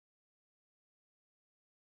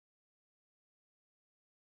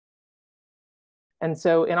And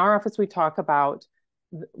so in our office, we talk about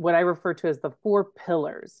what I refer to as the four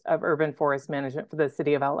pillars of urban forest management for the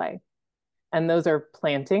city of LA. And those are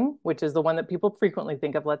planting, which is the one that people frequently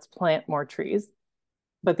think of. Let's plant more trees.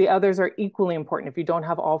 But the others are equally important. If you don't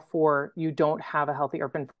have all four, you don't have a healthy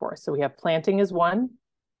urban forest. So we have planting is one,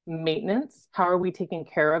 maintenance. How are we taking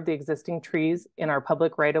care of the existing trees in our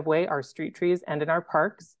public right of way, our street trees, and in our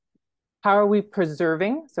parks? How are we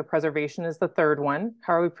preserving? So preservation is the third one.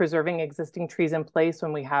 How are we preserving existing trees in place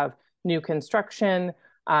when we have new construction,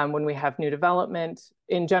 when we have new development?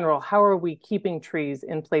 In general, how are we keeping trees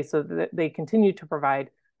in place so that they continue to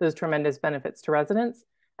provide those tremendous benefits to residents?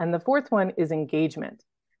 And the fourth one is engagement.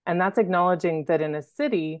 And that's acknowledging that in a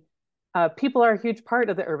city, people are a huge part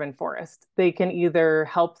of the urban forest. They can either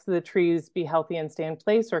help the trees be healthy and stay in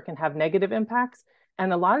place, or it can have negative impacts.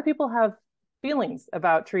 And a lot of people have feelings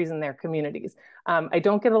about trees in their communities. I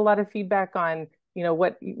don't get a lot of feedback on,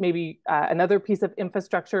 what maybe another piece of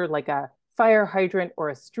infrastructure like a fire hydrant or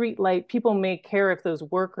a street light. People may care if those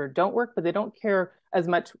work or don't work, but they don't care as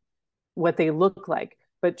much what they look like.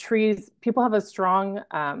 But trees, people have a strong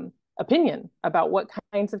opinion about what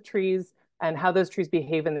kinds of trees and how those trees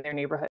behave in their neighborhood.